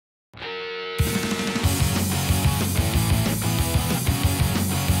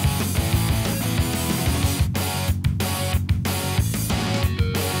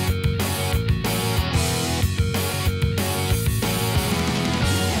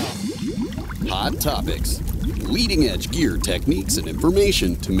hot topics, leading-edge gear, techniques, and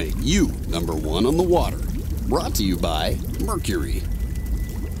information to make you #1 on the water. Brought to you by Mercury.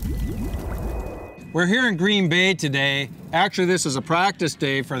 We're here in Green Bay today. Actually, this is a practice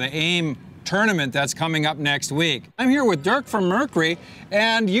day for the AIM tournament that's coming up next week. I'm here with Dirk from Mercury,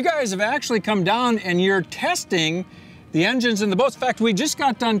 and you guys have actually come down and you're testing the engines in the boats. In fact, we just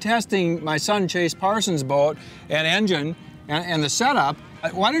got done testing my son Chase Parsons' boat and engine and the setup.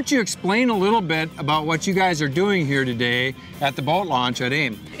 Why don't you explain a little bit about what you guys are doing here today at the boat launch at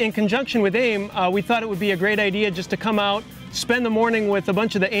AIM? In conjunction with AIM, we thought it would be a great idea just to come out, spend the morning with a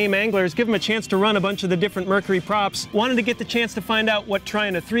bunch of the AIM anglers, give them a chance to run a bunch of the different Mercury props. Wanted to get the chance to find out what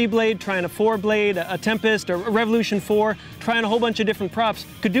trying a 3-blade, trying a 4-blade, a Tempest, or a Revolution 4, trying a whole bunch of different props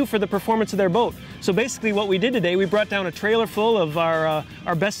could do for the performance of their boat. So basically what we did today, we brought down a trailer full of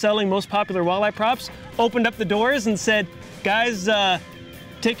our best-selling, most popular walleye props, opened up the doors and said, guys,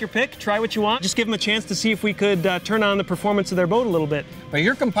 take your pick, try what you want. Just give them a chance to see if we could turn on the performance of their boat a little bit. But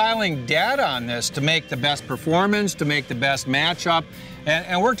you're compiling data on this to make the best performance, to make the best matchup.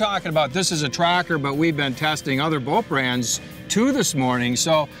 And we're talking about, this is a tracker, but we've been testing other boat brands too this morning.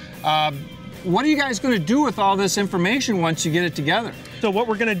 So what are you guys going to do with all this information once you get it together? So what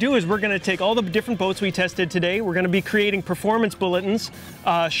we're going to do is we're going to take all the different boats we tested today. We're going to be creating performance bulletins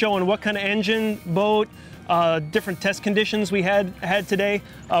showing what kind of engine, boat, different test conditions we had today,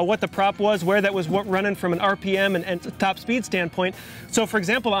 what the prop was, where that was running from an RPM and top speed standpoint. So for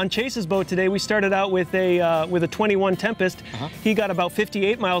example, on Chase's boat today, we started out with a 21 Tempest. He got about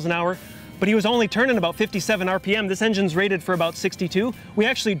 58 miles an hour, but he was only turning about 57 RPM. This engine's rated for about 62. We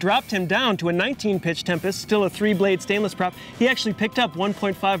actually dropped him down to a 19-pitch Tempest, still a 3-blade stainless prop. He actually picked up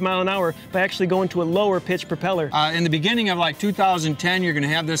 1.5 mile an hour by actually going to a lower pitch propeller. In the beginning of like 2010, you're going to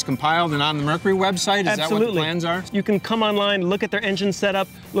have this compiled and on the Mercury website? Is that what the plans are? You can come online, look at their engine setup,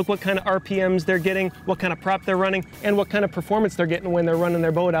 look what kind of RPMs they're getting, what kind of prop they're running, and what kind of performance they're getting when they're running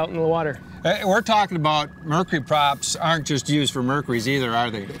their boat out in the water. We're talking about Mercury props aren't just used for Mercury's either,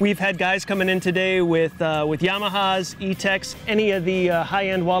 are they? We've had guys coming in today with Yamahas, E-Techs, any of the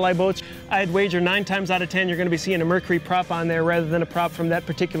high-end walleye boats. I'd wager 9 times out of 10 you're going to be seeing a Mercury prop on there rather than a prop from that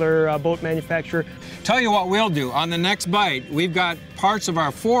particular boat manufacturer. Tell you what we'll do. On the next bite, we've got parts of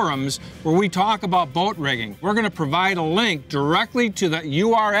our forums where we talk about boat rigging. We're going to provide a link directly to the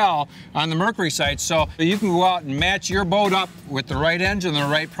URL on the Mercury site so you can go out and match your boat up with the right engine, the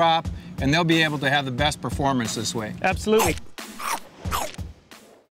right prop, and they'll be able to have the best performance this way. Absolutely.